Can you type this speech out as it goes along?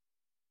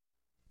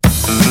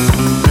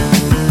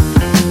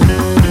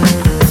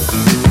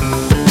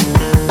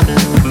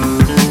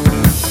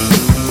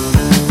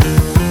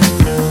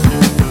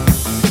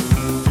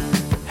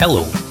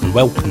Hello and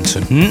welcome to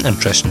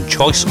Interesting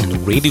Choice on the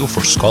Radio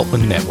for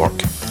Scotland network.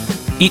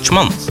 Each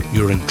month,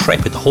 your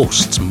intrepid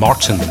hosts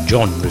Martin and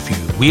John review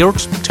weird,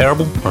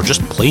 terrible or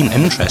just plain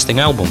interesting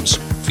albums.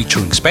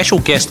 Featuring special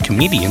guest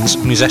comedians,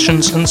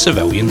 musicians and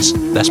civilians,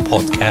 this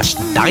podcast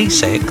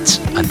dissects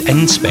and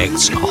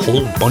inspects a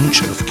whole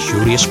bunch of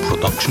curious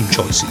production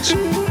choices.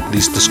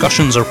 These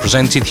discussions are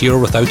presented here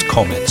without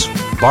comment.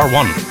 Bar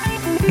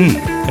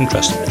 1.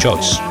 Interesting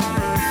choice.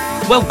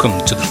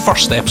 Welcome to the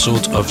first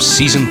episode of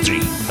Season 3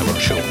 of our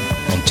show.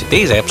 On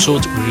today's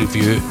episode, we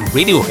review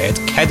Radiohead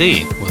Kid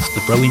A with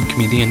the brilliant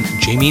comedian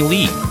Jamie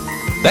Lee.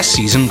 This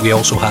season, we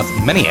also have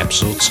mini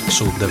episodes,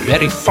 so the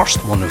very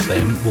first one of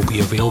them will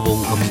be available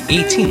on the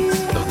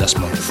 18th of this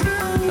month,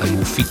 and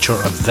will feature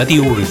a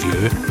video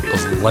review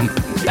of Limp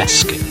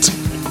Bizkit.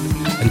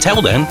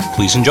 Until then,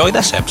 please enjoy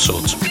this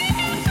episode.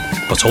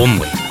 But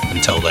only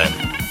until then.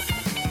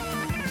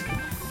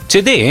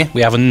 Today,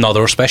 we have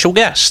another special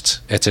guest.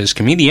 It is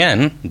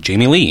comedian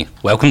Jamie Lee.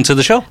 Welcome to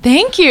the show.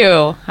 Thank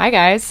you. Hi,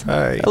 guys.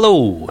 Hi.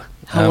 Hello.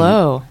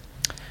 Hello.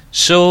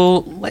 So,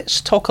 let's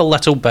talk a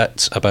little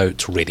bit about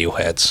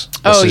Radiohead.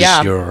 Oh, This yeah.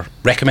 is your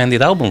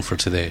recommended album for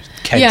today,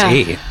 Kid Yeah.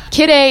 A.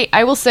 Kid A,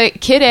 I will say,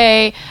 Kid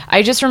A,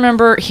 I just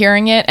remember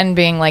hearing it and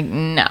being like,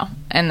 no,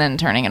 and then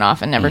turning it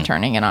off and never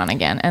turning it on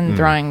again and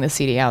throwing the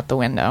CD out the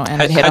window,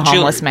 and it hit a Had you-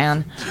 homeless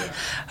man.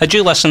 Had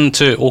you listened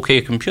to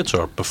OK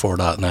Computer before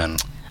that then?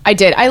 I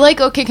did. I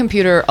like OK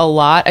Computer a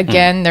lot.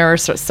 Again, there are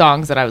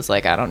songs that I was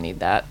like, I don't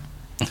need that.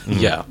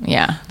 Yeah.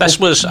 Yeah. This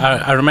was,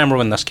 I remember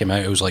when this came out,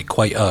 it was like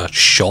quite a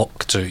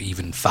shock to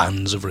even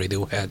fans of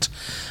Radiohead.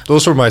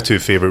 Those were my two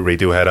favourite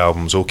Radiohead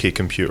albums, OK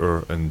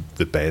Computer and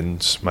The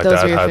Bends. My Those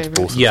dad were your had favorites?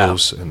 both of Yeah.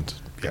 those, and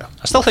yeah.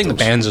 I still think The those.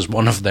 Bends is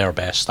one of their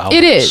best albums.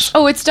 It is.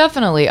 Oh, it's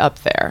definitely up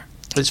there.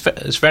 It's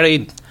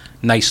very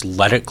nice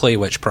lyrically,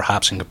 which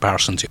perhaps in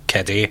comparison to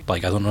Kid A,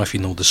 like I don't know if you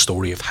know the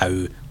story of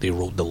how they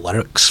wrote the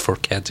lyrics for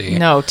Kid A.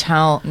 No,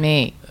 tell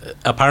me.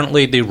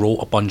 Apparently they wrote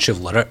a bunch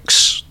of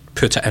lyrics,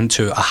 put it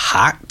into a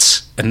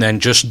hat, and then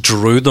just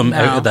drew them No.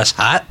 out of this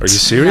hat. Are you No,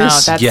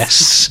 serious? that's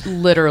Yes.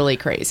 literally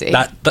crazy.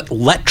 That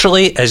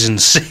literally is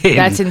insane.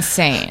 That's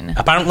insane.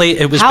 Apparently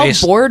it was How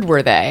based... bored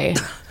were they?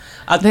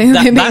 They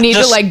that need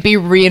just- to like be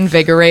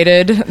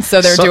reinvigorated, so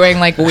they're doing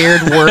like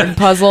weird word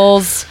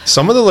puzzles.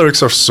 Some of the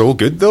lyrics are so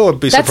good, though. I'd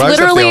be That's surprised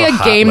literally if they a are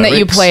hat game that you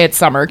lyrics. play at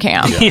summer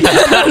camp.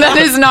 That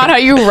is not how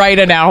you write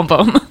an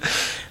album.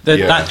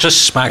 Yeah. That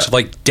just smacks of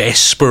like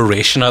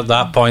desperation at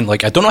that point.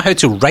 Like, I don't know how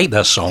to write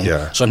this song,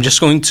 Yeah. so I'm just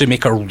going to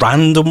make a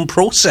random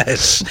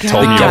process.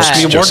 Tom God. gives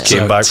me York just words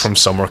came out. back from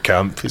summer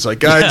camp. He's like,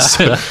 guys,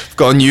 I've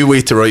got a new way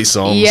to write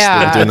songs.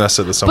 Yeah. They're doing this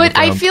at the summer But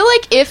camp. I feel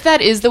like if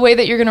that is the way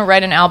that you're going to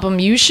write an album,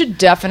 you should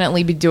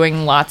definitely be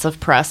doing lots of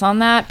press on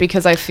that,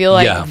 because I feel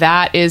like Yeah.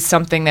 that is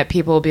something that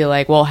people will be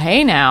like, well,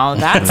 hey, now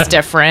that's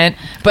different.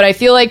 But I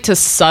feel like to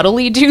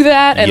subtly do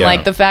that, and Yeah.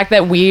 like the fact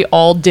that we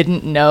all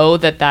didn't know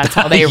that that's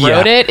how they Yeah.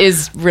 wrote it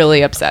is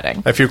really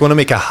upsetting. If you're going to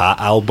make a hat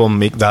album,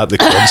 make that the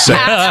concept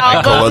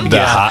and call it the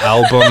hat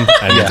album,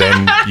 and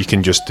then you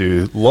can just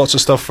do lots of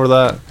stuff for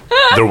that.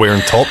 They're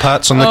wearing top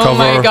hats on the Oh cover.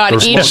 my god!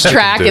 There's Each lots you can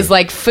track do. is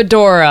like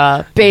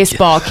fedora,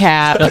 baseball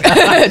cap,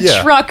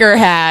 Yeah. trucker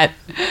hat.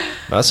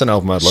 That's an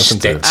album I'd listen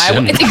to.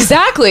 Sticks.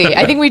 Exactly.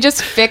 I think we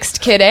just fixed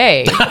Kid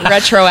A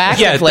retroactively.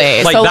 Yeah,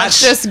 like so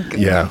let's that's- just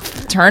Yeah.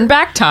 turn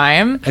back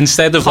time.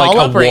 Instead of Call like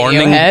up a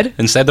warning, Radiohead.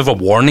 instead of a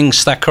warning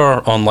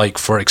sticker on like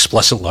for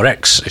explicit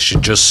lyrics, it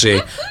should just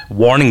say,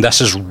 "Warning: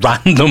 This is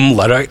random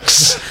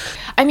lyrics."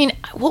 I mean,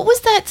 what was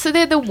that? So they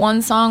had the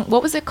one song.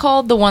 What was it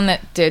called? The one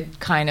that did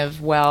kind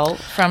of well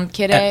from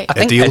Kid A? I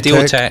think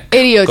Idiotech.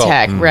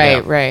 Idiotech. Right,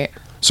 yeah. right.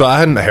 So I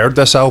hadn't heard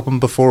this album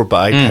before,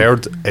 but I'd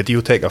heard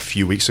Idiotech a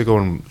few weeks ago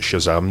and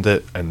Shazammed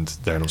it, and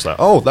then I was like,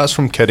 oh, that's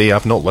from Kid A.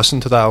 I've not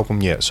listened to that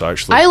album yet, so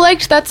actually... I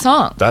liked that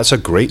song. that's a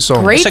great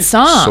song. Great It's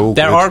song. So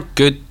There good. are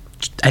good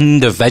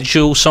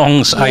individual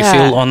songs I Yeah.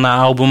 feel on that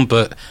album,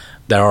 but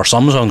there are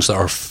some songs that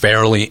are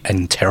fairly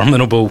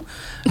interminable.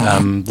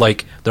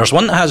 Like there's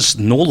one that has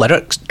no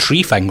lyrics,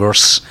 Tree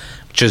Fingers,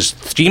 which is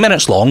 3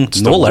 minutes long,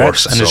 no the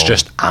lyrics, worst and it's song.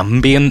 just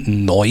ambient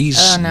noise.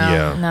 Oh no,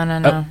 Yeah.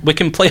 no. We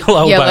can play a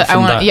little Yeah, bit but I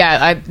from want. that.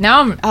 Yeah, now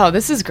I'm. Oh,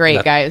 this is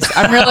great, guys.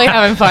 I'm really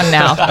having fun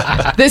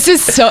now. This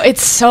is so.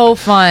 It's so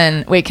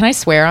fun. Wait, can I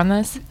swear on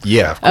this?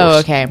 Yeah, of course. Oh,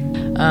 okay.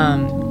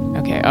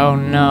 Okay. Oh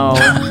no.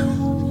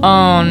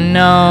 Oh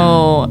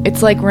no.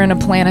 It's like we're in a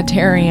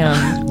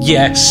planetarium.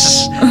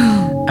 Yes,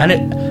 and it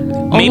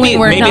maybe Only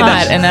we're maybe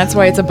not, this, and that's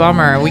why it's a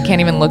bummer. We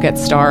can't even look at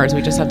stars.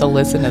 We just have to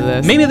listen to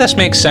this. maybe this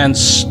makes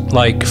sense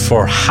like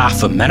for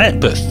half a minute,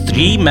 but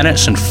 3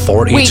 minutes and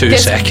 42 Wait,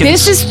 this, seconds.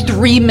 this is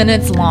 3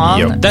 minutes long.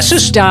 Yep. This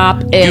is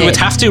Stop it. You would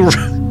have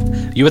to.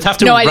 You would have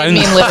to. No, I round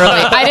didn't mean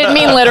literally. I didn't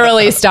mean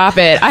literally. Stop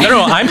it.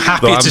 No, I'm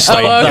happy No, I'm to fine. stop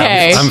Oh, that.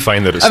 okay. I'm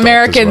fine that it's stopped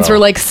Americans as well. were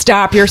like,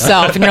 "Stop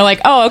yourself," and you're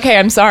like, "Oh, okay,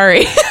 I'm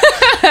sorry."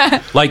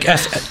 Like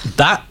if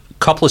that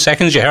couple of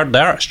seconds you heard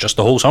there, it's just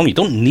the whole song. You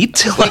don't need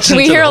to listen. Can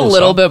we to hear the a whole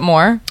little song. bit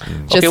more?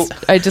 Okay.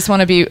 I just want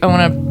to be. I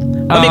want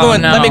to.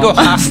 Let me go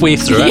halfway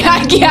through it.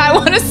 Yeah, I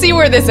want to see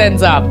where this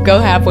ends up. Go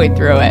halfway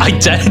through it. I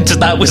did.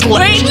 That was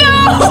Wait,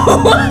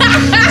 no!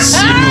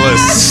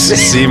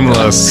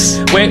 Seamless.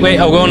 Wait,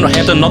 I'll go on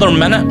ahead another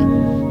minute.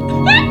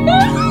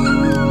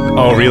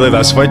 Oh, really?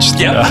 That switched?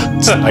 Yep.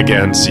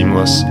 Again,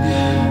 seamless.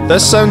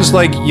 This sounds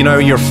like,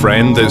 your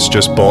friend that's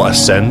just bought a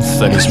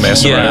synth and he's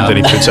messing around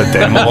and he puts a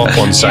demo up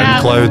on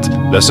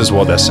SoundCloud. This is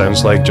what this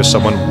sounds like. Just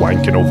someone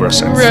wanking over a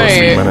synth for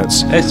 3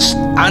 minutes.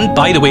 And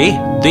by the way,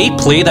 they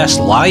play this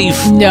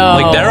live. No.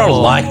 Like, there are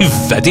live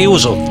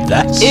videos of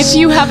this. If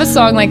you have a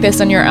song like this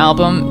on your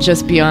album,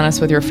 just be honest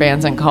with your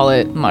fans and call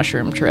it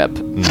Mushroom Trip.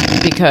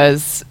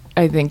 Because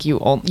I think you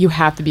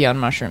have to be on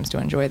mushrooms to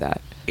enjoy that.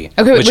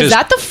 Okay, was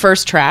that the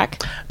first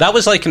track? That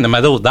was like in the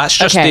middle. That's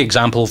just the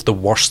example of the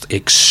worst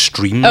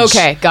extremes.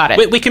 Okay, got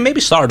it. We can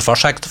maybe start with the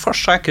first track. The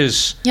first track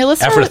is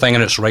Everything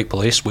in Its Right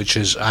Place, which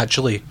is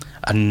actually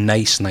a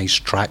nice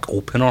track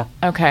opener.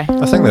 Okay.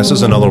 I think this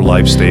is another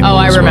live statement. Oh,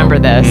 I remember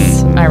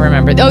this. I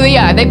remember. Oh,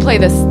 yeah, they play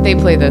this.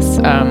 I've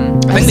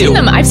seen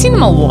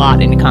them a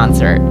lot in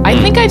concert. I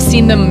think I've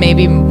seen them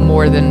maybe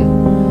more than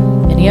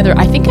any other.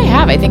 I think I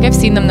have. I think I've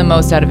seen them the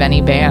most out of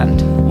any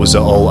band. Was it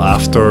all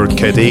after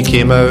Kid A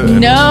came out?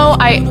 No,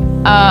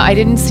 I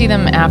didn't see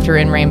them after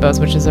In Rainbows,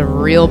 which is a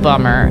real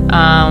bummer.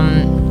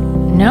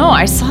 No,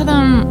 I saw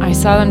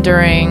them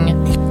during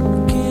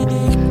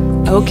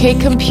OK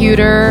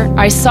Computer.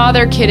 I saw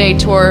their Kid A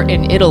tour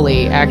in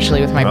Italy, actually,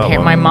 with my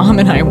my mom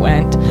and I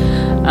went.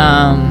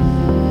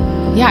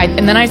 And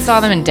then I saw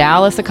them in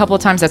Dallas a couple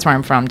of times. That's where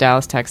I'm from,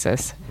 Dallas,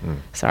 Texas.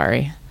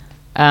 Sorry.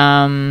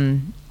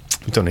 You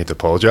don't need to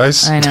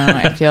apologize. I know.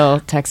 I feel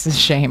Texas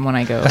shame when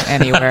I go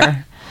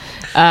anywhere.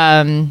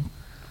 I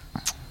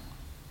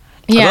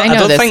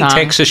don't think song.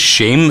 Texas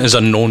shame is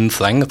a known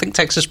thing. I think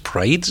Texas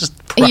pride is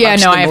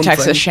perhaps I have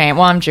Texas shame.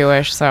 Well, I'm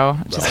Jewish, so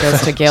it just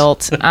goes to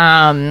guilt. But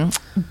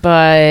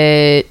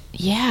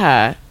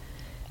yeah,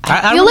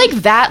 I feel like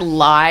that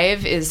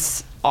live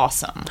is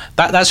awesome.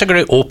 That's a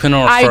great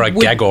opener for a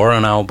gig or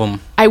an album.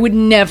 I would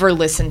never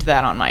listen to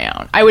that on my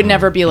own. I would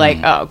never be like,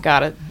 oh,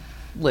 gotta.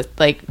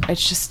 Like,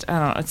 it's just, I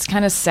don't know, it's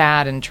kind of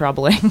sad and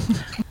troubling.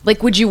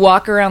 Like, would you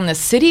walk around the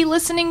city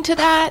listening to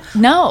that?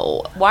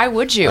 No. Why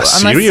would you?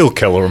 Serial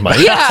killer,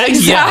 man. Yeah,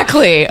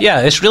 exactly.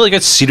 Yeah, it's really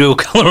good serial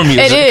killer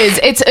music. It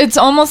is. It's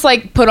almost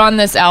like put on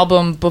this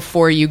album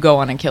before you go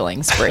on a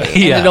killing spree.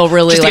 And it'll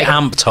really just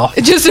amped up.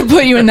 Just to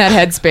put you in that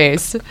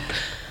headspace.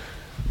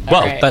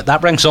 Well,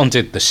 that brings on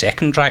to the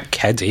second track,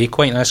 Kid A,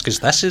 quite nice,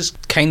 because this is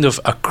kind of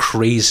a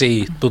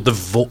crazy...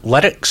 The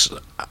lyrics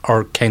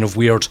are kind of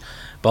weird,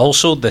 but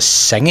also the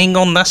singing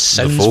on this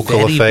sounds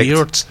very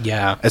weird.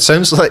 Yeah. It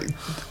sounds like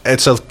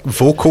it's a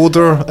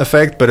vocoder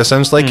effect, but it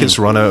sounds like it's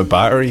run out of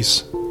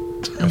batteries.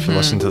 If you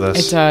listen to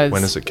this, it does.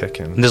 When is it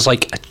kicking? And there's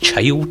like a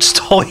child's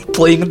toy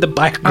playing in the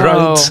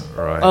background.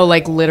 Oh,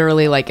 like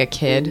literally like a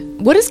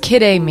kid. What does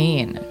Kid A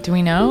mean? Do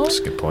we know? That's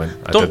a good point.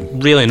 I don't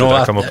really know.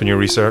 Did that come up in your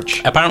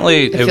research?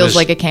 Apparently, it feels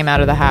like it came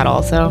out of the hat.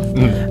 Also,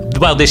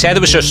 well, they said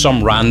it was just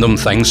some random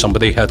thing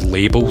somebody had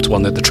labelled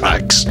one of the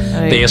tracks.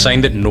 They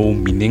assigned it no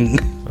meaning.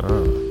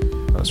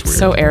 That's weird.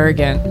 So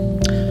arrogant.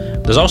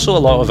 There's also a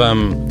lot of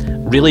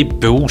really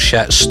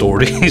bullshit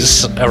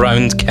stories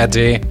around Kid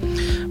A.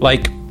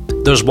 Like,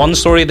 there's one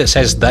story that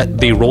says that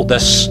they wrote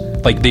this,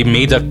 like they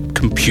made a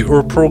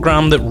computer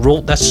program that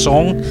wrote this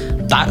song.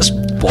 That's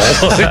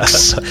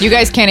bollocks. You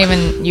guys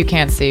you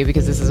can't see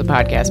because this is a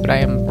podcast, but I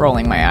am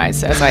rolling my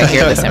eyes as I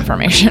hear this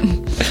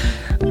information.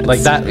 Like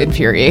that.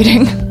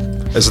 Infuriating.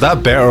 Is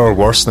that better or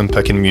worse than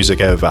picking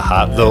music out of a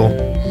hat, though?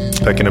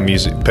 Picking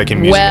music out of a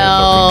computer?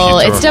 Well,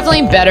 it's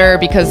definitely better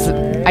because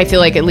I feel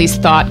like at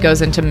least thought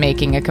goes into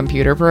making a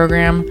computer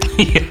program.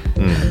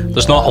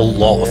 There's not a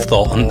lot of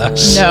thought on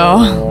this.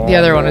 No, the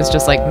other one is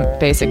just like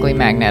basically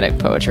magnetic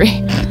poetry.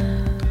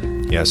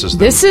 Yeah,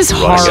 this is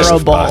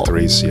horrible.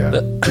 Batteries, yeah.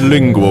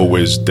 Linguo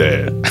is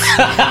dead.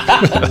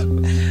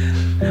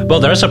 Well,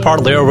 there's a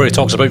part there where he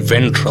talks about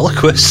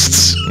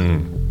ventriloquists.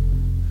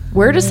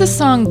 Where does this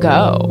song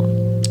go?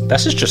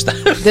 This is just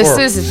this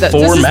is the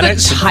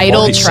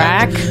title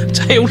track.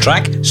 Title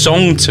track,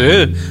 song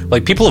 2.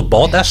 Like, people have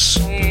bought this.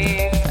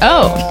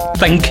 Oh.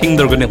 Thinking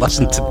they're going to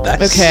listen to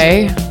this.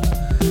 Okay.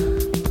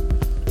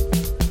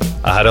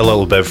 I had a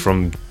little bit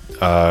from, the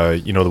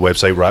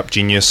website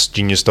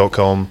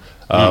rapgenius.com.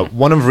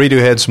 One of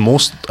Radiohead's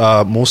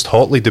most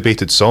hotly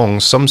debated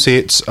songs. Some say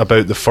it's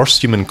about the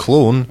first human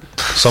clone.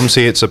 Some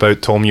say it's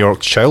about Tom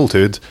York's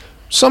childhood.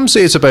 Some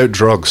say it's about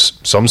drugs.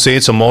 Some say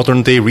it's a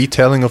modern-day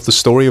retelling of the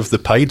story of the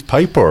Pied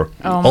Piper.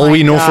 All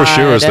we know for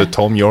sure is that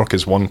Tom York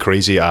is one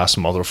crazy-ass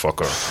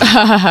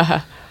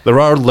motherfucker.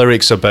 There are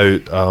lyrics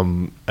about,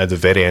 at the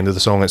very end of the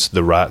song, it's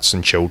the rats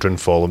and children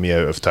follow me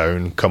out of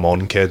town. Come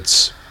on,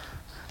 kids.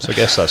 So I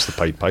guess that's the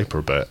Pied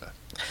Piper bit.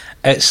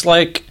 It's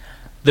like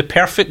the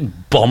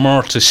perfect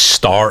bummer to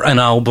start an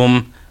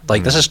album.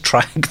 Like, this is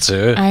track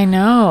 2. I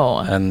know.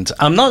 And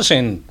I'm not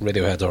saying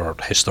Radiohead are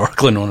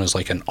historically known as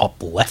like an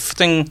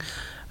uplifting,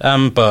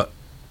 but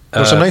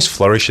there's a nice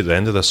flourish at the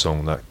end of this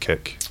song, that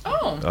kick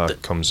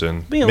comes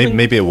in. Really?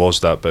 Maybe it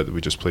was that bit that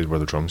we just played where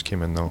the drums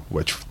came in, though,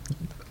 which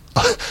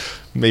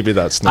Maybe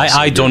that's not.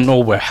 I don't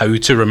know how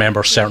to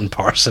remember certain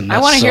parts in this. I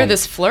want to hear song.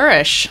 this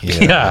flourish.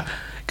 Yeah,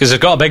 because they've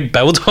got a big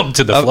build up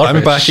to the flourish.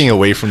 I'm backing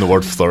away from the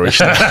word flourish.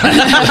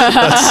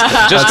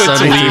 Just going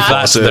to leave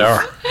that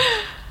there.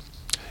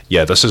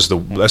 Yeah, this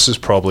is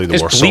probably the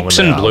It's worst song bleeps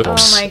on the and album.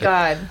 bloops. Oh my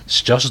god.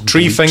 It's just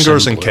Three bleeps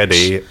Fingers and Kid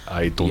bloops. A.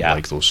 I don't Yeah.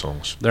 like those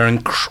songs. They're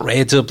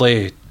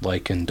incredibly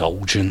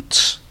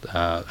indulgent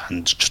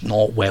and just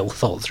not well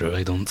thought through.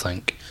 I don't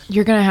think.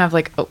 You're gonna have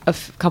like a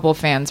couple of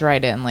fans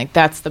write in like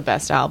that's the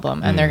best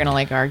album, and they're gonna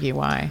like argue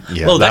why.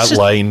 Yeah, Well, that this is-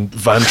 line,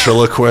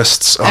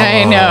 ventriloquists. Oh,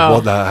 I know.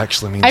 what that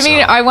actually means. I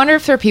mean, I wonder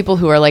if there are people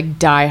who are like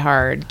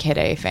diehard Kid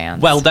A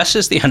fans. Well, this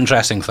is the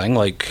interesting thing.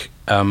 Like,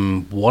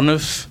 one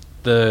of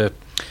the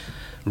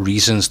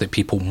reasons that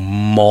people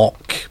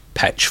mock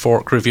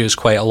Pitchfork reviews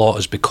quite a lot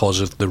is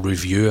because of the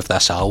review of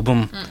this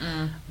album.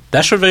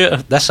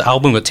 This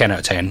album got 10 out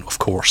of 10, of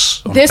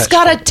course. on this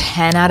got a Pitchfork.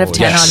 10 out of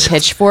 10 yes. on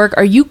Pitchfork.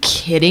 Are you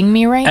kidding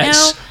me right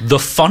It's now? the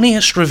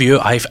funniest review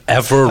I've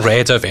ever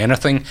read of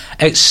anything.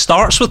 It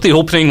starts with the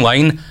opening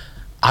line,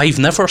 "I've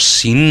never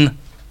seen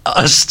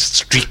a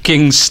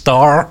streaking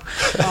star,"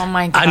 Oh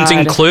my god. and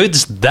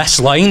includes this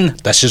line.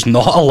 This is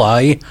not a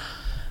lie.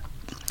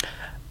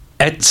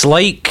 It's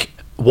like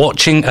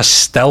watching a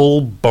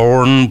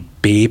stillborn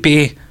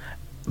baby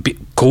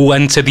go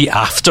into the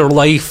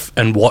afterlife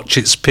and watch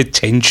its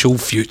potential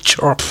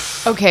future.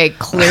 Okay,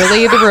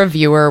 clearly the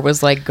reviewer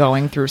was like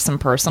going through some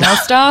personal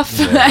stuff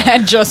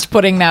and just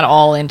putting that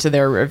all into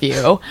their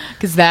review,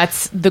 because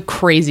that's the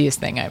craziest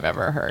thing I've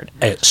ever heard.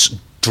 It's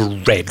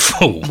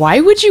dreadful. Why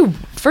would you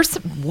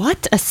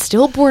what, a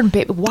stillborn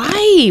baby?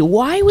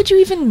 Why would you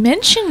even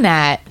mention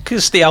that?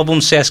 Because the album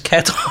says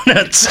kid on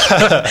it.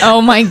 Oh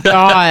my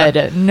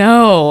god,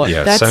 no.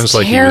 yeah, it That's sounds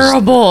like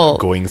terrible. he was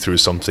going through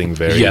something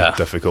very Yeah.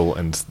 difficult,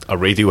 and a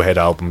Radiohead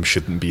album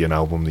shouldn't be an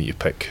album that you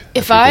pick.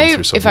 If you're going I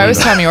through something if I was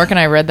like that. Tom York and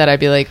I read that, I'd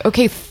be like,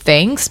 okay,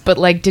 thanks, but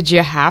like, did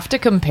you have to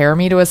compare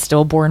me to a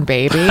stillborn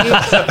baby?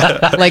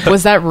 Like,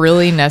 was that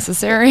really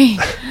necessary?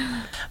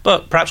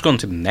 But perhaps going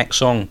to the next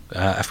song,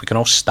 if we can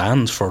all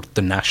stand for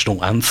the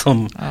national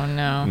anthem. Oh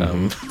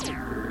no.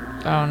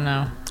 Oh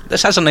no.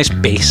 This has a nice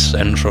bass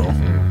intro.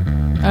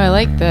 Oh, I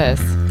like this.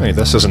 Hey,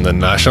 this isn't the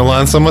national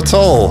anthem at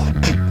all.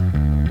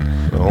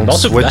 Old Not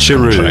of this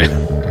switcheroo.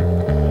 country.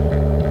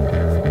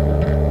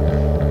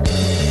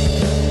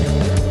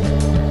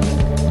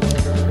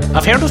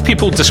 I've heard of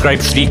people describe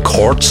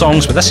 3-chord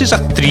songs, but this is a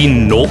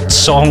 3-note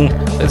song.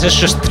 This is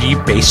just 3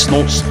 bass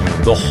notes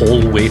the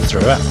whole way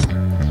through it.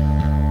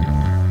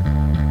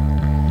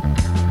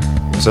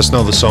 Is this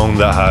not the song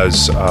that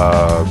has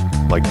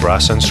like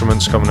brass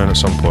instruments coming in at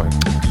some point?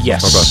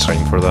 Yes. I've got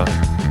time for that.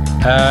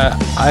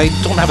 I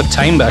don't have a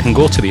time, but I can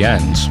go to the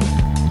end.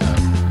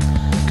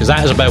 Because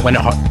that is about when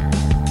it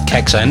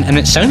kicks in, and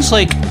it sounds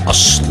like a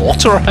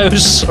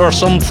slaughterhouse or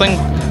something.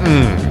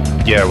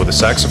 Yeah, with the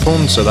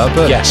saxophone, so that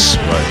bit? Yes.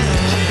 Right.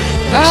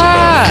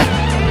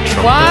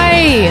 Trumpet.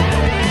 Why?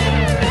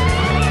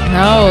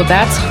 No,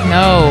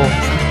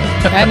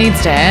 that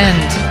needs to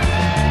end.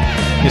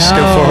 You skip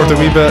No. forward a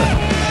wee bit.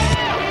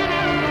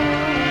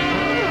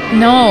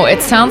 No,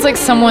 it sounds like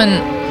someone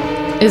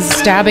is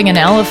stabbing an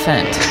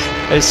elephant.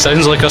 It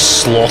sounds like a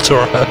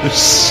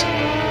slaughterhouse.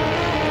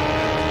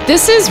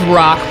 This is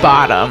rock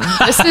bottom.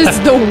 This is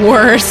the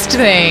worst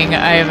thing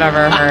I've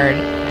ever heard.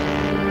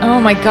 Oh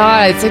my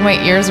god, it's like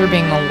my ears are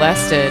being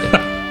molested.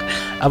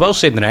 I will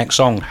say the next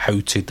song, How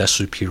to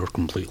Disappear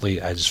Completely,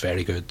 is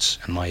very good,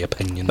 in my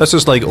opinion. This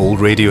is like old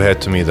Radiohead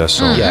to me, this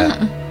song.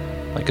 Yeah.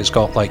 Like, it's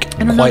got, like, I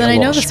don't know quite that a I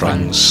know lot of this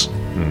one. strings.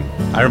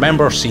 I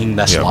remember seeing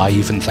this Yeah.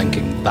 live and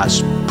thinking,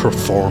 that's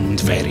performed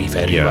very,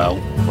 very Yeah. well.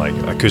 Like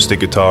acoustic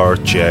guitar,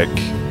 check.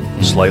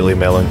 Slightly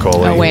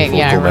melancholy. Oh, wait, vocal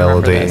yeah, I remember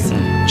melody, this.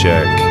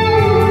 check.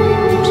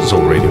 This is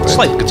old Radiohead.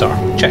 Slide guitar,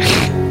 check.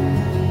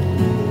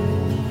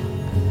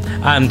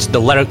 And the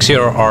lyrics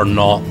here are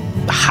not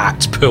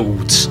hat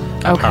pulled,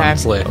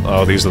 apparently.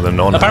 Oh, these are the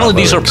non. Apparently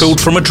these are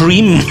pulled from a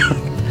dream.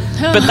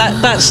 But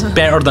that's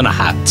better than a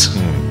hat.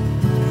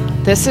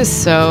 This is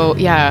so,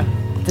 yeah.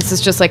 This is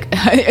just like,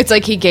 it's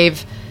like he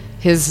gave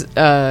his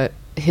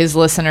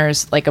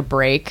listeners like a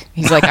break.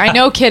 He's like, I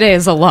know Kid A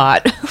is a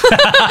lot.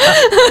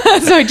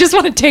 So I just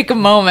want to take a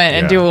moment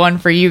and Yeah. do one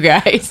for you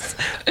guys.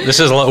 This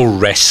is a little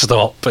rest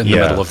stop in the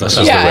Yeah, middle of this.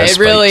 this is the Yeah, it respite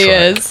really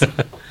track. is.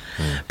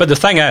 But the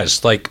thing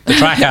is, like, the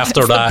track after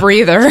It's the that...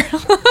 breather.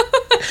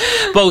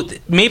 Well,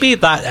 maybe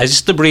that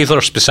is the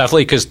breather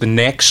specifically, because the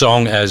next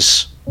song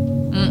is...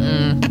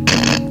 And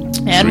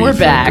Three we're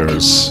back.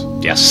 Fingers.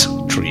 Yes,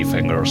 Three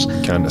Fingers.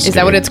 Can't Is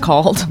that what escape. it's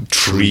called?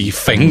 Three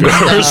Fingers.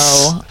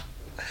 No.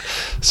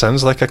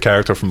 Sounds like a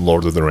character from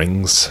Lord of the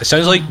Rings. It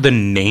sounds like the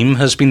name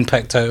has been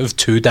picked out of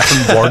 2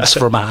 different words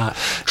from a hat.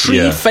 Three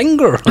Yeah.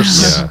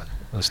 Fingers. Yeah,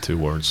 that's 2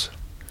 words.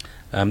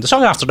 The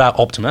song after that,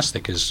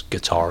 Optimistic, is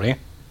guitar-y.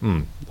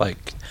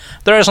 Like,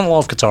 there isn't a lot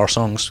of guitar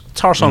songs.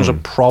 Guitar songs are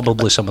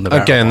probably some of the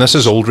better Again, ones.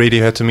 this is old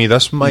Radiohead to me.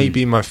 This might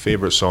be my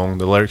favourite song.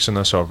 The lyrics in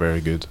this are very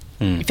good.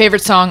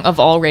 Favorite song of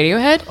all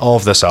Radiohead?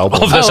 Of this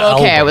album. Of this Oh,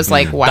 okay. album. I was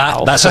like,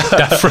 wow. That's a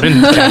different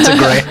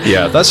category.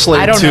 Yeah, that's like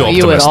I don't too know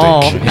you at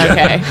optimistic. all.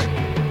 Okay.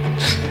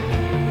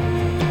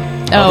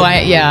 Oh,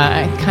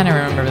 I kind of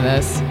remember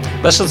this.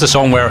 This is the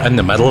song where in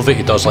the middle of it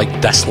he does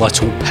like this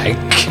little pig,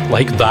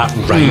 like that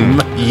rhyme.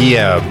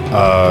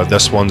 Yeah,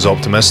 this one's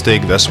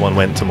optimistic. This one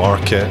went to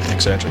market,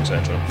 etc.,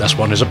 etc. This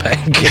one is a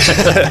pig.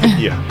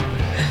 Yeah.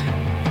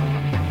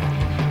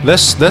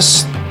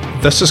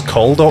 This is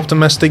called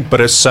optimistic,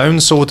 but it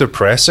sounds so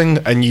depressing,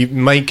 and you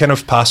might kind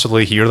of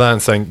passively hear that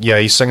and think, yeah,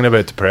 he's singing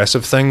about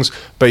depressive things.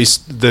 But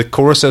the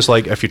chorus is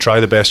like, if you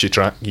try the best you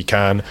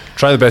can,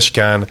 try the best you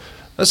can.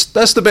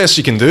 That's the best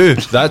you can do.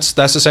 That's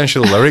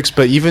essentially the lyrics.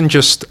 But even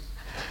just,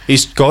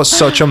 he's got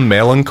such a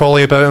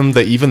melancholy about him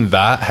that even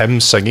him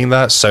singing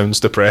that sounds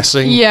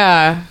depressing.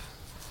 Yeah.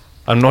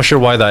 I'm not sure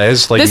why that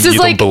is. Like, This you is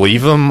don't like-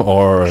 believe him,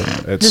 or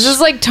it's... This is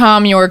like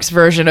Tom York's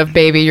version of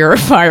Baby, You're a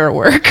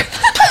Firework.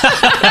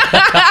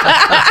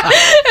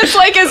 It's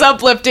like as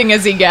uplifting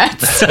as he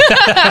gets.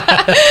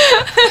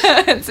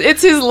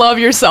 It's his Love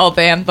Yourself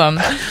anthem.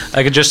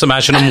 I could just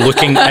imagine him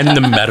looking in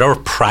the mirror,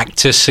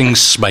 practicing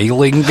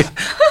smiling.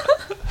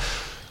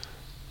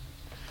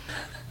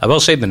 I will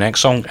say the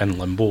next song, In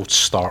Limbo,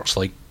 starts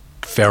like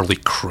fairly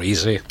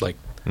crazy. Like,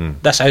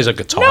 this is a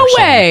guitar No song.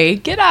 way.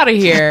 Get out of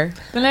here.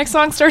 The next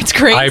song starts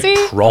crazy.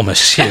 I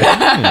promise you.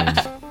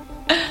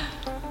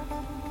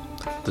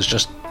 There's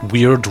just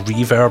weird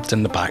reverb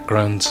in the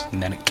background,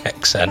 and then it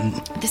kicks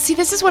in. See,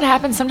 this is what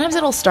happens. Sometimes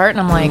it'll start and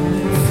I'm like,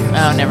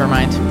 oh, never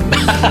mind.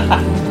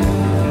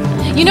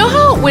 You know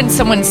how when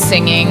someone's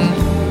singing,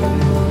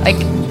 like,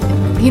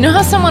 you know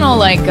how someone will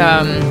like,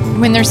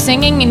 when they're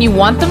singing and you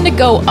want them to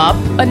go up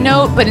a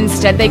note, but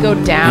instead they go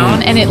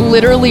down, and it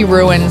literally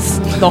ruins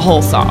the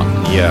whole song.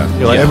 Yeah.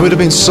 You're like, it would have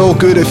been so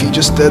good if you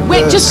just did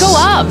Wait, this. just go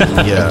up.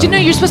 Yeah. Do you know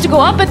you're supposed to go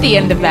up at the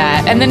end of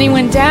that? And then he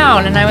went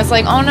down, and I was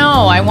like, oh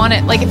no, I want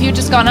it. Like, if you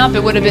just gone up,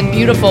 it would have been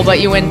beautiful, but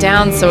you went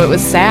down, so it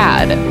was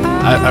sad.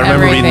 I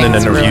remember reading an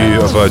Everything's interview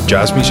ruined. of a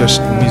jazz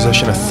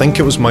musician, I think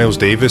it was Miles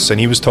Davis, and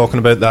he was talking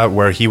about that,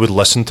 where he would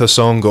listen to a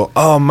song, go,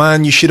 oh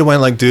man, you should have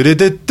went like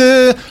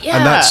do-do-do-do.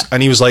 Yeah.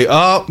 And he was like,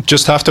 oh,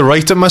 just have to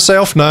write it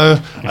myself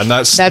now. And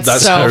that's so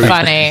how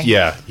funny.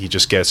 Yeah, he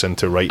just gets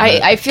into writing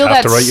it. I feel Have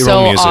that to write your so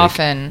own music.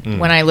 often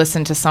when I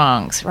listen to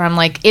songs where I'm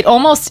like,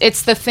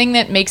 it's the thing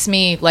that makes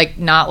me like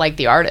not like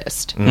the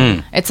artist.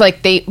 It's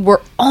like they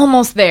were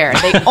almost there.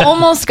 They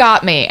almost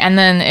got me. And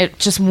then it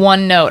just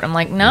one note. I'm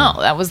like, no,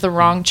 that was the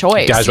wrong choice.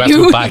 Guys, we have to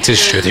go back to the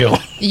studio.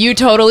 You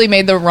totally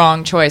made the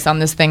wrong choice on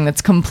this thing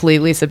that's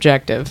completely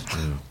subjective.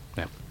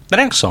 Yeah. The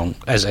next song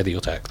is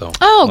Idiotech, though.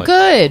 Oh, Like,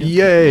 good.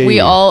 Yay. We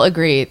all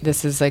agree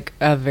this is like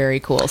a very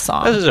cool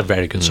song. This is a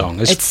very good song.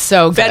 It's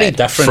so very good.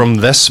 different. From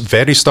this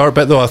very start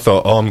bit, though, I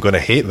thought, oh, I'm going to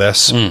hate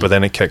this. But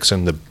then it kicks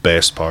in the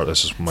best part.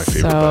 This is my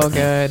favourite So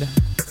bit. good.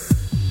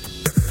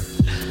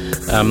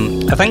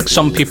 I think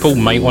some people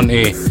might want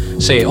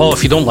to say, oh,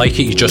 if you don't like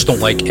it, you just don't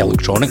like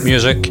electronic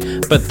music.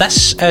 But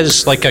this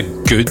is like a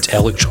good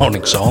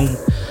electronic song.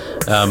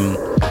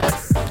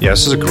 Yeah,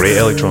 this is a great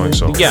electronic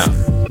song. Yeah,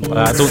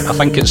 I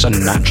think it's a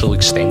natural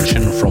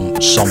extension from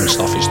some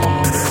stuff he's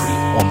done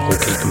on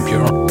OK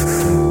Computer.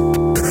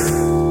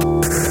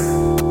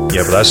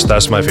 Yeah, but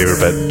that's my favourite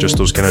bit. Just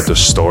those kind of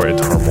distorted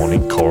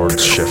harmonic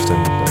chords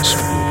shifting. That's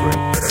really great.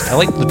 I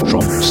like the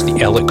drums, the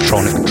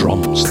electronic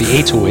drums, the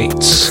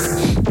 808s.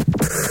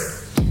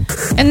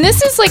 And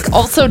this is like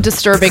also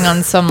disturbing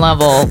on some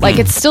level. Like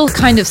it's still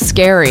kind of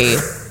scary.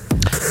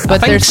 But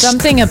think there's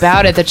something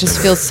about it that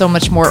just feels so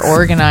much more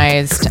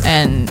organized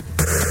and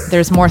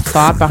there's more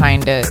thought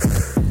behind it.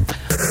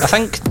 I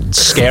think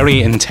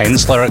scary,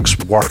 intense lyrics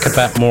work a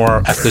bit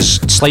more if there's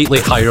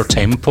slightly higher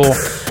tempo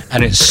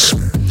and it's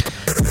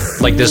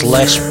like there's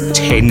less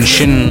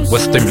tension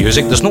with the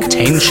music. There's no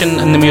tension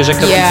in the music,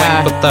 I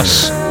Yeah. don't think, with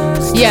this.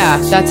 Yeah,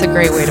 that's a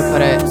great way to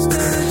put it.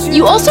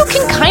 You also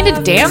can kind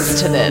of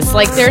dance to this.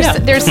 Like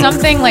there's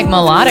something like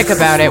melodic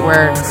about it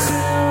where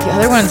the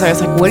other ones I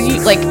was like, what do you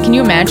like, can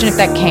you imagine if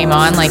that came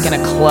on like in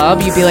a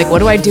club? You'd be like, what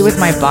do I do with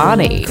my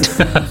body?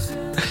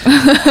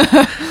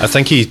 I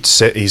think he's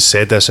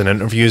said this in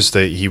interviews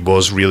that he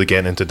was really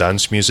getting into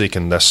dance music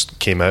and this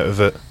came out of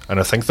it. And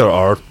I think there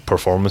are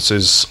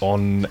performances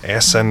on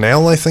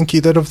SNL, I think he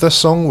did, of this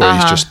song where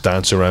he's just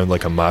dancing around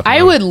like a madman.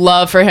 I would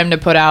love for him to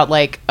put out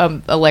like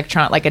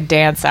like a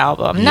dance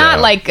album. Not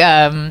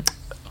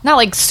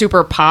like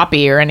super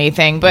poppy or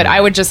anything, but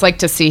I would just like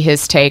to see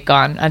his take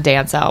on a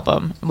dance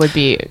album. Would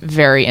be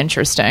very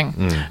interesting.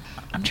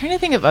 I'm trying to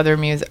think of other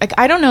music. Like,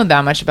 I don't know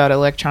that much about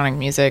electronic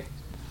music,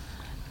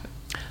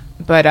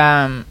 but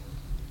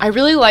I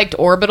really liked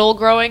Orbital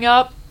growing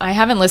up. I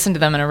haven't listened to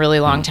them in a really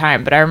long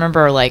time, but I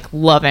remember like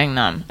loving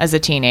them as a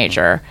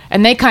teenager.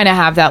 And they kind of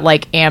have that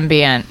like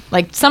ambient,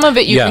 like some of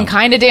it you can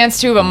kind of dance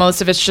to, but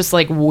most of it's just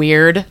like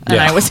weird. And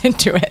I was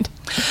into it.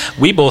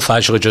 We both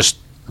actually just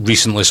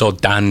recently saw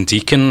Dan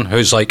Deacon,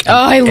 who's like an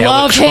I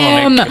love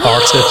him.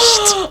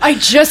 artist. I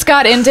just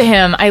got into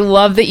him. I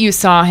love that you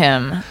saw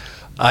him.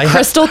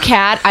 Crystal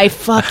Cat, I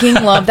fucking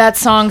love that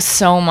song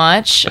so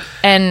much.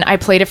 And I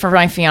played it for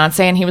my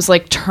fiance, and he was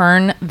like,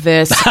 turn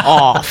this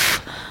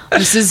off.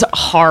 This is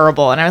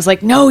horrible. And I was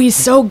like, no, he's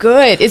so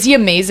good. Is he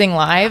amazing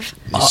live?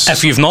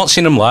 If you've not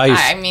seen him live,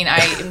 I mean, I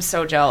am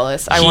so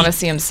jealous. I want to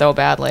see him so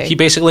badly. he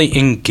basically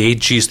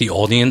engages the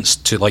audience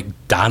to like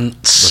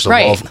dance. There's a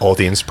lot of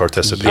audience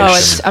participation. Oh,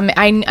 it's,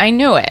 I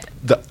knew it.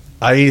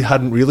 I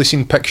hadn't really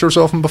seen pictures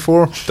of him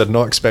before. Did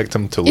not expect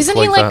him to look Isn't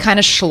like he like that. kind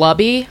of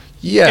schlubby?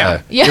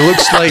 Yeah. Yeah. He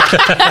looks like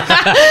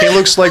he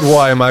looks like what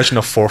I imagine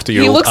a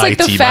 40-year-old He looks like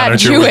IT the fat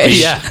manager would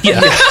be.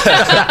 Jewish.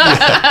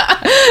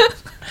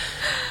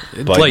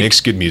 But Like- he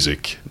makes good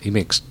music. He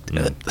makes.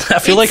 I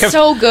feel like It's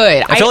so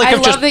good. I feel like I I've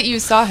love just- that you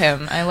saw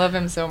him. I love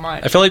him so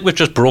much. I feel like we've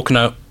just broken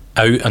out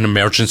an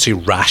emergency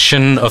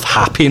ration of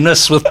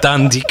happiness with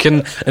Dan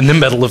Deacon in the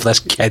middle of this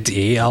Kid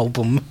A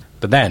album.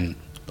 But then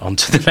on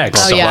to the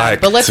next Oh song. yeah,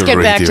 Select but let's get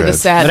back to the Radiohead. The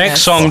sadness.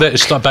 next song that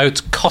is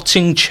about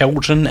cutting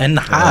children in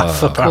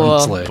half,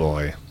 apparently.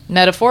 Boy.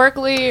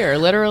 Metaphorically or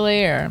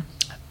literally or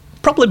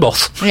Probably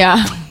both.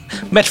 yeah.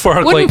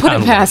 Metaphorically. Wouldn't put it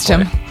and past him.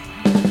 literally.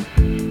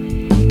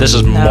 This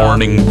is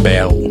Morning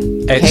Bell.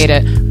 Hate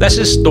it. This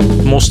is the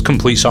most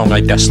complete song I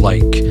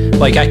dislike.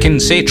 Like, I can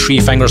say Tree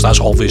Fingers,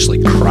 that's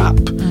obviously crap.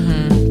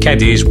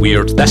 Kid A is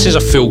weird. This is a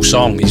full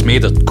song. He's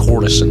made a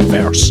chorus and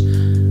verse.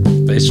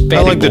 But it's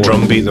very I like the boring.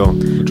 drum beat though.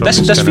 The drum This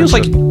beat's kinda feels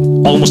like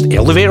interesting. almost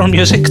elevator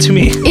music to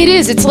me. It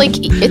is. It's like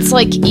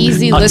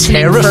easy A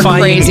listening for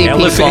terrifying crazy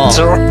elevator.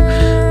 people.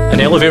 An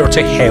elevator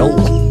to hell.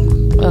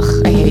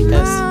 Ugh, I hate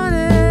this.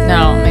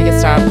 No, make it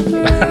stop.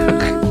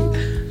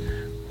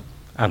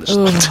 And it's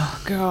not.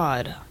 Oh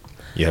God.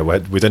 Yeah, we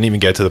didn't even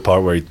get to the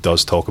part where he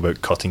does talk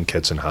about cutting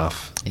kids in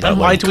half. Then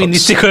why do we need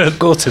to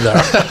go to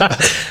there?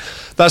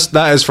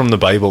 That is from the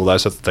Bible.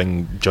 That's a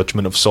thing,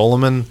 Judgment of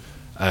Solomon,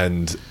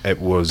 and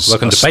it was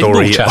Welcome a to Bible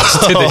story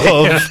Chats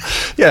today.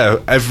 of, yeah,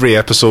 every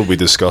episode we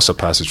discuss a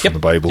passage from the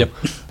Bible. Yep.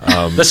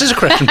 This is a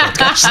Christian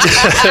podcast.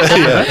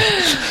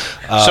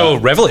 So,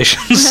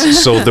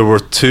 Revelations. So there were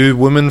two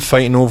women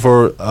fighting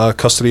over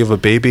custody of a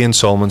baby, and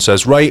Solomon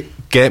says, "Right,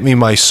 get me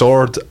my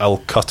sword. I'll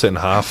cut it in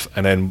half."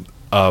 And then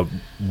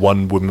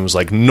one woman was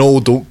like, "No,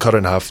 don't cut it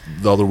in half.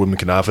 The other woman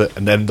can have it."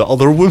 And then the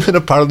other woman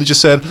apparently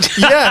just said,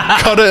 "Yeah,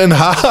 cut it in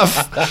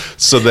half."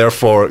 So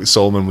therefore,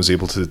 Solomon was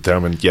able to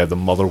determine, the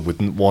mother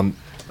wouldn't want.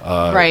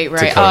 Right. to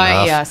cut in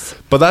half. Yes.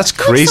 But that's I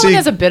feel like crazy. someone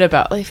has a bit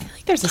about. I feel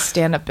like there's a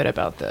stand-up bit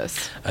about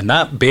this. And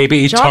that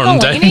baby John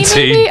turned Mulaney, into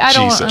maybe? I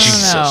don't know.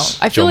 Jesus.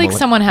 I feel John like Mulaney.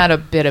 someone had a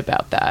bit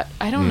about that.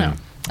 I don't know.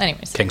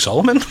 Anyways. King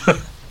Solomon.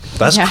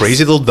 That's Yes.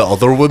 crazy though. The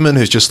other woman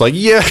who's just like,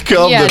 "Yeah,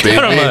 cut Yeah, the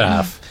Cut him in baby."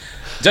 half.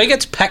 Do I get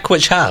to pick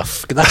which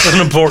half? That's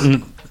an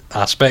important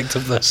aspect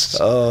of this.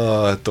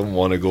 I don't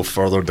want to go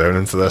further down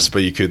into this,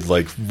 but you could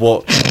like,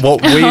 what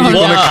way are you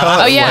going to cut?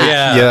 Oh yeah. Like,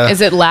 Yeah.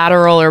 Is it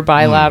lateral or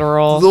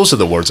bilateral? Those are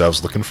the words I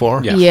was looking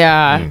for. Yeah.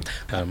 Yeah.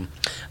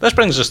 This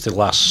brings us to the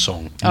last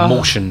song,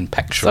 Motion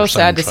Picture So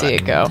sad to see soundtrack.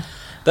 it go.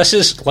 This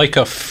is like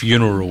a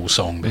funeral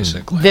song,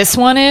 basically. This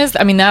one is.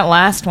 I mean, that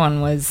last one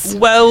was.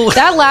 Well,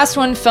 That last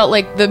one felt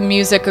like the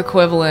music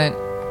equivalent.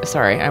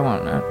 Sorry, I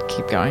won't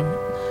keep going.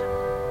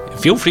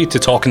 feel free to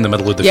talk in the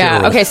middle of the Yeah.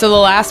 funeral. Okay. So the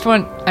last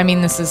one. I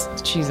mean, this is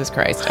Jesus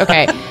Christ.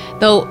 Okay.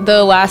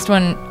 the last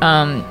one.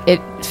 It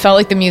felt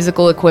like the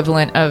musical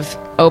equivalent of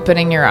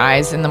opening your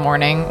eyes in the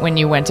morning when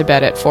you went to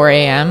bed at 4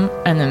 a.m.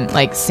 and then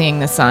like seeing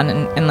the sun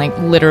and like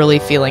literally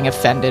feeling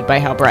offended by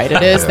how bright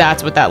it is.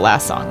 That's what that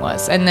last song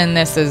was. And then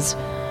this is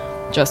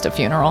just a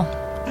funeral.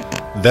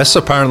 This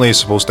apparently is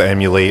supposed to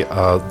emulate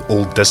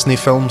old Disney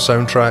film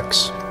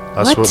soundtracks.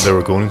 That's what they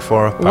were going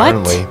for,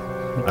 apparently.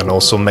 And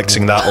also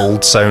mixing that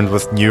old sound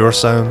with newer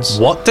sounds.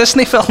 What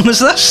Disney film is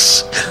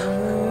this?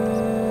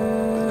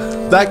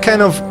 That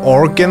kind of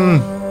organ,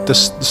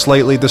 this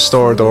slightly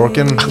distorted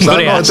organ. Is that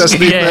gonna not a ask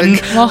Disney again.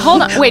 thing? Well,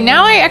 hold on. Wait,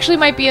 now I actually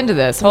might be into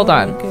this. Hold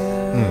on.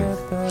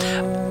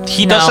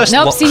 He does this.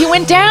 Nope. See, he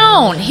went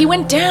down. He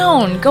went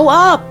down. Go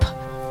up.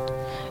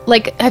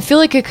 Like, I feel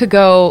like it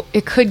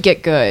could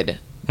get good,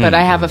 but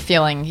I have a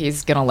feeling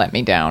he's gonna let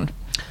me down.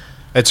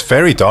 It's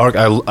very dark.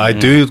 I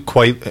do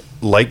quite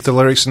like the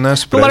lyrics in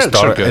this, but The it's lyrics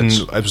are dark. good. And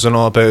it was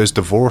all about his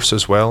divorce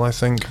as well, I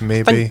think,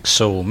 maybe.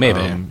 So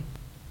maybe.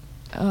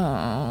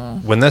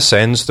 When this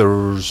ends,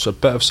 there's a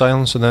bit of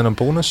silence and then a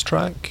bonus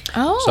track.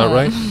 Oh. Is that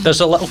right?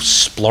 There's a little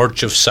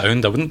splurge of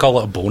sound. I wouldn't call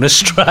it a bonus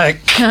track.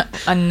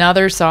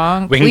 Another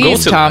song. We can go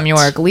Please, to Tom that.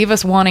 York, leave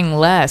us wanting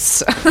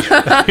less.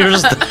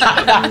 Here's the.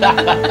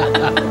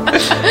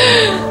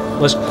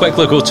 Let's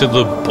quickly go to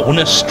the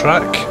bonus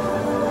track.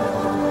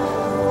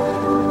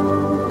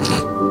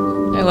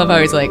 I love how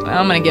he's like,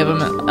 I'm gonna give him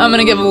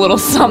a little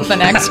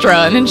something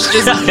extra, and it's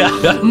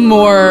just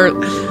more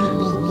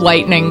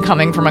lightning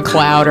coming from a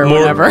cloud or More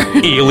whatever.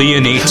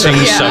 alienating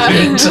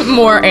sound.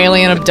 More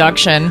alien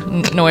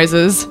abduction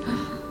noises.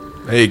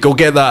 Hey, go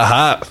get that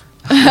hat.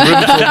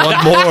 Room for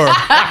one more.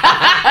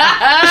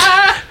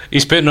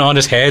 He's putting it on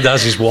his head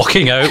as he's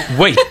walking out.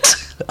 Wait.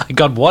 I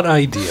got one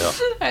idea.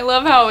 I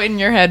love how in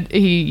your head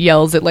he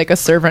yells at like a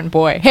servant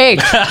boy. Hey,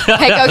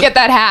 go get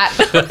that hat.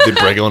 They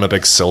bring on a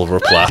big silver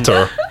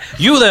platter.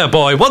 You there,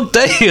 boy, what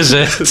day is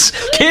it?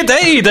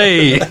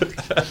 K-Day.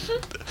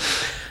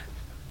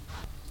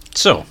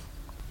 So,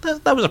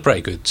 that was a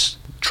pretty good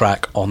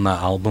track on that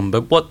album,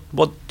 but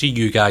what do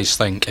you guys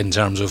think in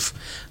terms of,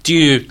 do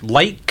you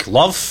like,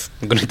 love,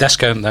 I'm going to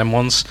discount them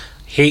ones,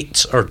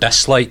 hate or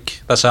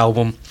dislike this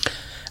album,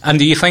 and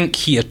do you think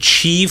he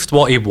achieved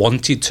what he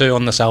wanted to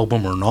on this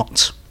album or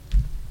not?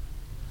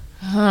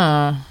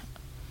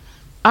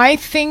 I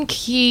think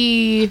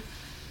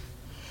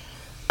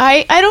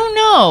I don't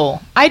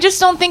know. I just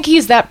don't think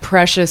he's that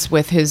precious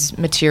with his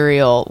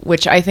material,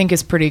 which I think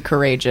is pretty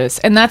courageous.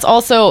 And that's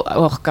also,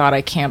 oh God,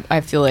 I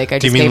feel like I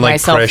just gave myself... Do you mean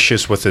like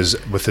precious with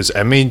his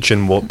image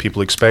and what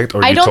people expect?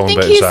 Or are you talking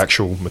about his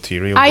actual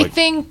material? I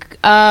think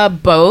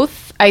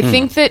both. I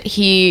think that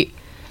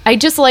I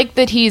just like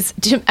that he's...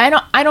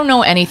 I don't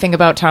know anything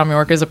about Thom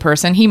Yorke as a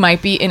person. He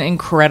might be an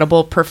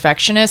incredible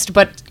perfectionist,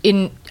 but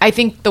I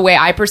think the way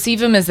I perceive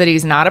him is that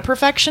he's not a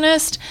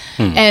perfectionist,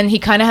 and he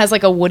kind of has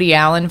like a Woody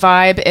Allen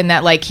vibe in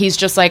that like he's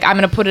just like, I'm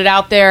going to put it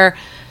out there,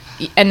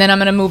 and then I'm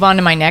going to move on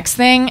to my next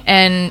thing.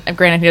 And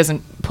granted, he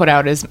doesn't put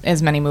out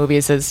as many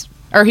movies as...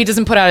 Or he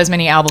doesn't put out as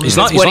many albums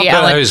as Woody Allen. He's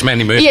not put out as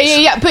many movies.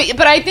 Yeah.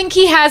 But I think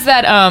he has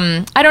that...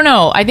 I don't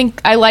know. I think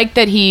I like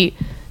that he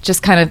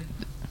just kind of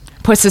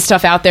puts his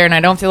stuff out there, and I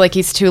don't feel like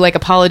he's too like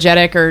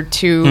apologetic or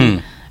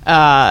too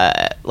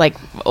like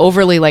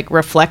overly like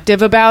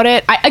reflective about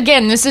it.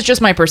 Again, this is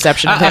just my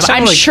perception of him.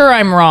 I'm sure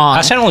I'm wrong.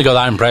 I certainly got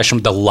that impression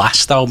with the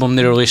last album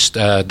they released,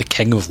 The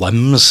King of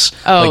Limbs.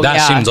 Oh,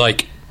 that seemed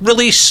like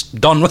release,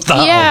 done with that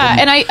album. Yeah,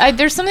 and I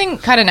there's something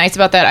kind of nice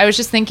about that. I was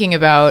just thinking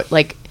about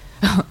like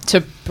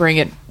to bring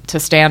it to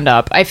stand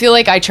up. I feel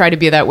like I try to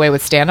be that way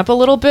with stand up a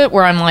little bit,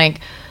 where I'm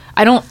like,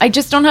 I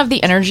just don't have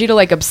the energy to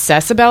like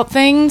obsess about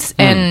things,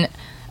 and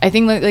I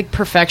think like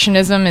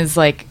perfectionism is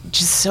like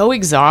just so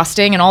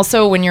exhausting. And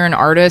also when you're an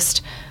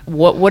artist,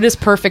 what does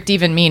perfect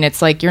even mean?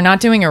 It's like you're not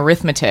doing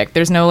arithmetic.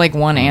 There's no like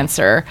one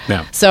answer.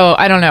 Yeah. So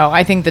I don't know.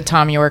 I think that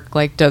Thom Yorke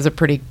like does a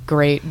pretty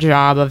great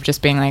job of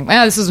just being like,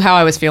 well, this is how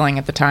I was feeling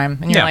at the time.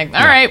 And you're like,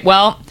 all right,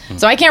 well,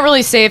 so I can't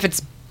really say if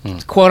it's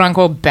quote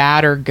unquote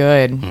bad or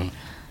good.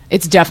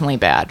 It's definitely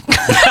bad.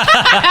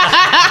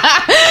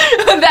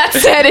 That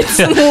said, it's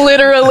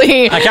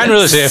literally I can't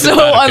really say if so it's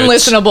bad or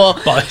unlistenable.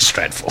 Good, but it's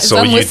dreadful. Is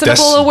so you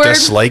unlistenable a word?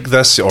 dislike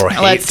this or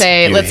hate? Let's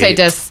say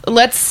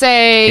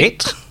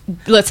Hate?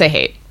 Let's say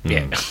hate.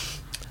 Yeah.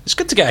 It's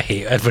good to get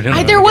hate every now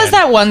and There was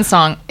again. that one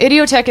song.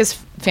 Idiotech is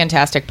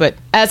fantastic, but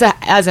as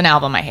an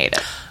album, I hate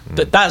it.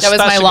 That was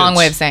my long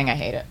way of saying I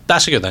hate it.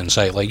 That's a good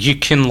insight. Like, you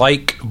can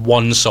like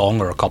one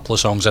song or a couple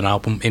of songs in an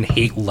album and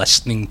hate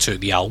listening to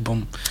the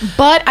album.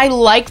 But I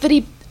like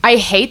that I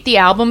hate the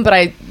album, but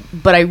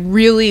I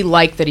really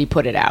like that he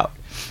put it out.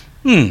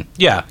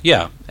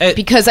 Yeah.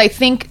 Because I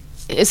think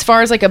as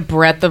far as like a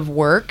breadth of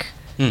work,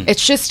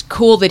 it's just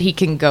cool that he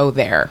can go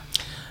there.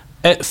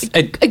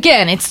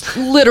 Again, it's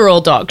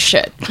literal dog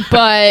shit,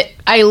 but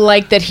I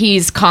like that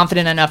he's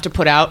confident enough to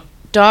put out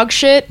dog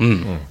shit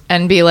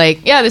and be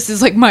like, yeah, this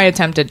is like my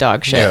attempt at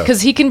dog shit,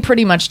 because he can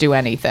pretty much do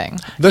anything.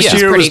 This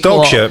year was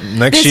dog shit.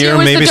 Next year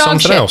was maybe the dog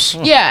something shit. else.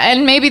 Yeah,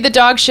 and maybe the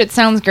dog shit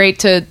sounds great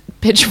to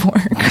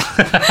Pitchfork.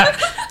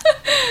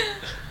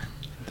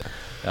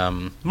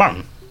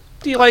 Martin,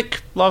 do you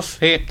like, love,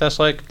 hate,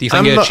 dislike? Do you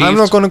think I'm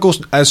not going to go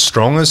as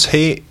strong as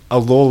hate,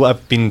 although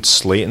I've been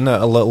slating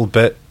it a little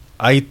bit.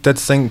 I did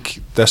think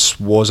this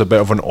was a bit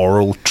of an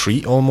oral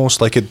treat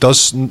almost. Like,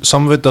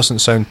 some of it doesn't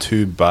sound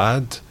too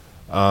bad.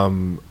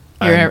 You're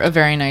a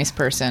very nice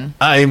person.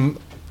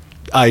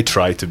 I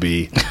try to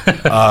be.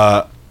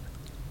 But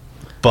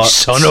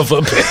son of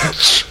a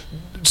bitch.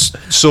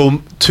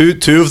 So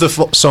two of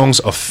the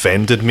songs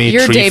offended me.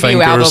 Your Tree debut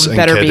Fingers album and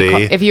better Kid be A.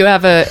 if you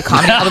have a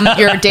comedy album,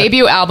 your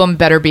debut album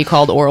better be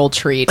called Oral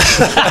Treat.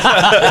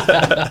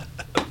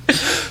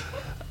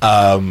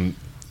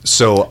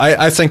 So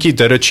I think he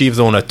did achieve,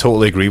 though, and I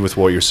totally agree with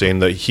what you're saying,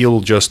 that he'll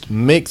just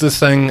make the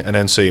thing and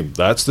then say,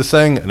 that's the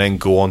thing, and then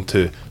go on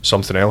to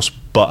something else.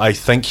 But I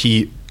think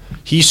he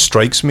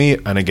strikes me,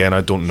 and again,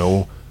 I don't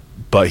know,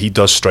 but he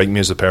does strike me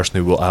as the person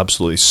who will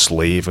absolutely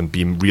slave and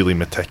be really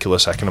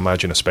meticulous. I can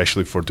imagine,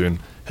 especially for doing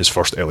his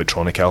first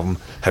electronic album,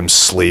 him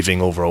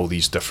slaving over all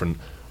these different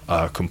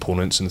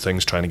components and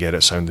things, trying to get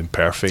it sounding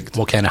perfect.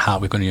 What kind of hat are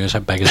we going to use? How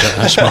big is it?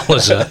 How small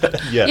is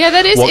it? Yeah,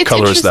 that is. What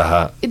color is the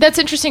hat? That's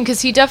interesting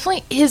because he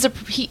definitely is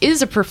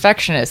a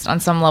perfectionist on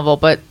some level,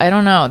 but I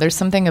don't know. There's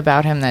something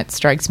about him that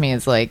strikes me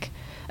as like,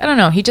 I don't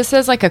know. He just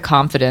has like a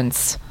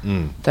confidence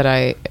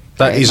that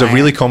he's a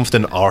really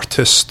confident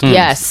artist.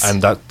 Yes,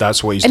 and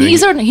that's what he's and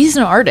doing. he's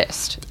an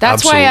artist.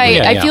 That's Absolutely. why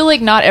I Yeah. feel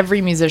like not every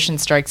musician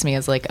strikes me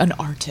as like an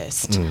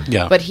artist.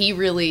 Yeah. But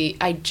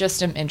I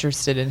just am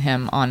interested in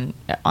him on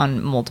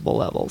multiple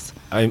levels.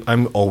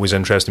 I'm always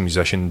interested in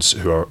musicians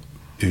who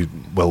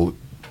will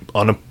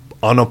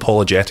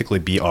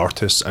unapologetically be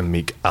artists and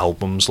make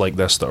albums like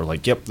this that are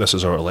like, yep, this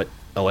is our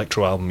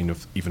electro album,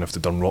 even if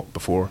they've done rock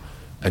before,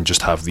 and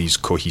just have these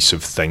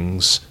cohesive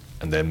things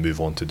and then move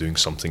on to doing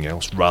something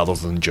else, rather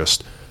than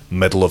just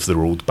middle of the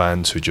road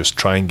bands who just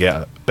try and get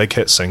a big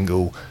hit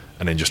single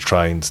and then just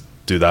try and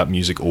do that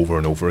music over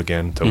and over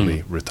again till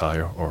they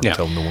retire or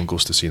till no one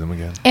goes to see them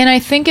again. And I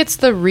think it's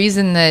the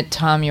reason that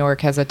Tom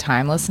York has a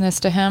timelessness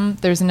to him.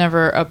 There's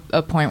never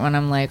a point when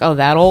I'm like, oh,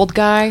 that old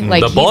guy?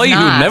 Like, the boy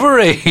who never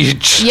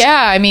aged.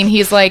 Yeah, I mean,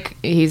 he's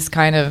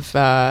kind of,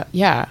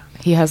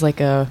 he has like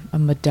a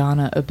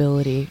Madonna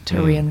ability to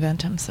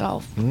reinvent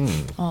himself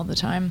all the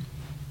time.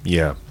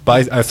 Yeah,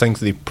 but I think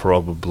they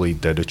probably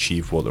did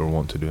achieve what they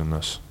want to do in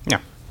this.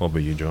 Yeah. What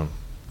about you, John?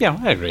 Yeah,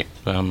 I agree.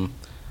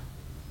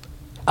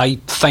 I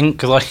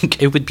think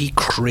like it would be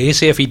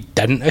crazy if he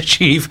didn't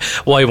achieve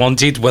what he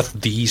wanted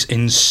with these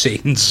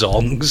insane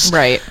songs.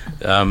 Right.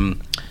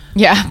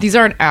 Yeah, these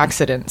aren't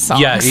accident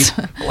songs. Yeah,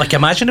 like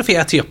imagine if he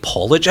had to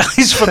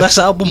apologise for this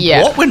album.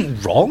 Yeah. What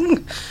went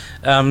wrong?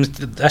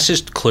 This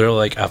is clearly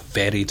like a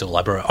very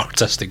deliberate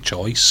artistic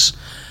choice.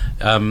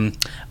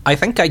 I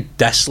think I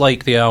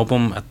dislike the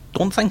album. I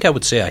don't think I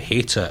would say I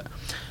hate it.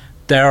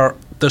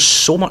 There's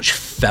so much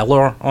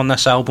filler on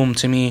this album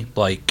to me.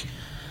 Like,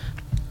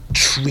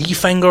 Tree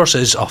Fingers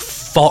is a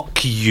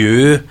fuck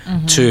you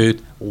to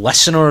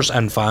listeners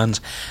and fans.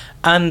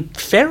 And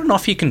fair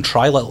enough, you can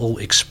try little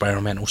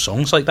experimental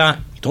songs like that.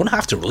 You don't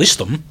have to release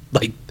them.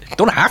 Like, you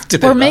don't have to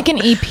do or that. make an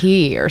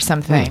EP or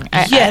something.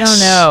 I Yes. don't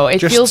know. It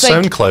Just feels like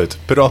SoundCloud.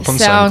 Put it up on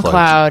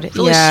SoundCloud.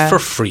 Release for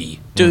free.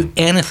 Do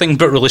anything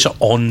but release it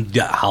on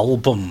the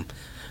album.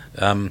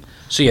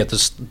 So yeah,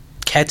 this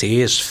Kid A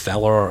is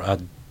filler. I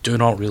do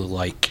not really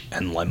like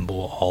In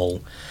Limbo at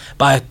all.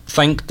 But I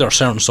think there are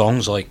certain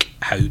songs like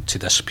How to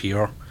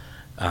Disappear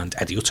and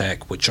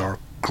Idiotech which are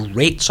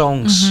great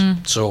songs.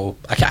 So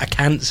I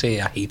can't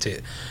say I hate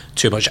it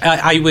too much.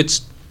 I would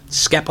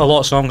skip a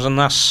lot of songs on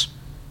this,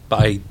 but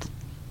I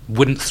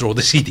wouldn't throw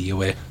the CD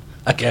away,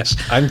 I guess.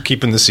 I'm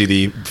keeping the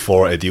CD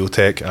for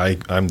Idiotech.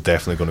 I'm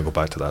definitely going to go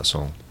back to that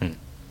song.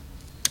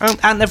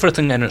 And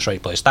Everything in Its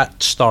Right Place.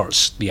 That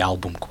starts the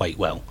album quite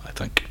well, I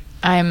think.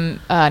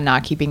 I'm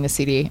not keeping the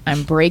CD.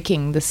 I'm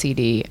breaking the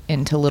CD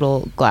into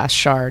little glass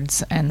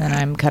shards, and then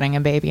I'm cutting a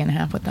baby in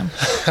half with them.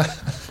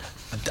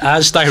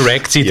 As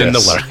directed in the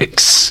Yes.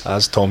 lyrics.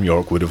 As Tom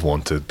York would have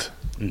wanted.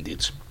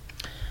 Indeed.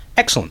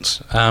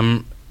 Excellent.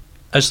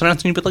 Is there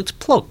anything you would like to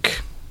plug?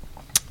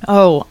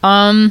 Oh,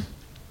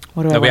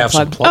 what do I We want have to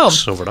some plug?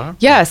 plugs over there.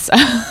 Yes,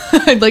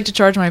 I'd like to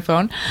charge my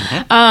phone.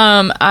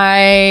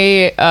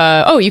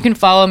 You can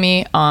follow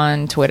me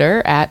on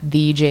Twitter at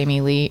the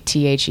Jamie Lee,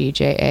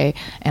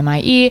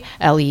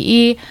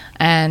 TheJamieLee,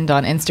 and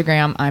on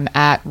Instagram I'm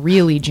at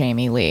really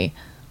Jamie Lee.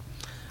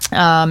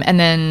 And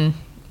then,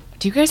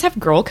 do you guys have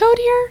Girl Code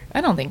here?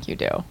 I don't think you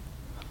do.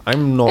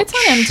 I'm not It's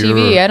on sure.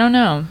 MTV. I don't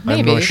know.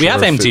 Maybe. I'm not sure We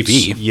have if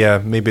MTV. it's- Yeah,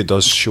 maybe it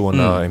does show on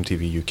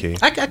MTV UK.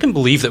 I can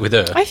believe that we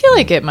do. I feel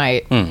like it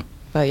might.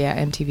 But yeah,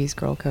 MTV's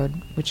Girl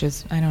Code, which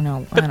is, I don't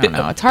know.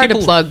 It's hard to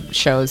plug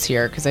shows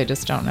here because I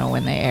just don't know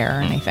when they air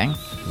or anything.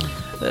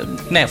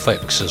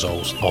 Netflix is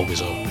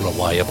always a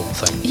reliable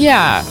thing.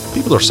 Yeah.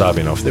 People are savvy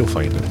enough, they'll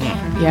find it.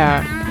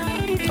 Yeah.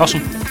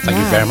 Awesome. Thank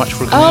you very much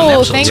for coming on the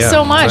Oh, episode. thanks Yeah,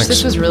 so much. thanks.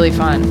 This was really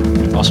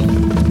fun.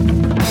 Awesome.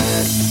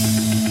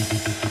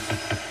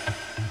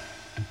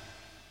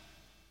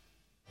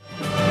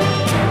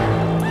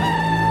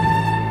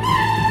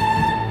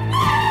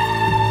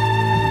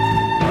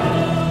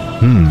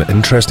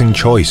 Interesting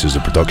Choice is a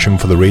production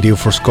for the Radio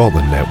for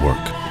Scotland network.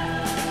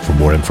 For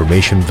more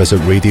information, visit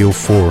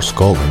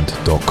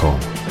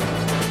radio4scotland.com.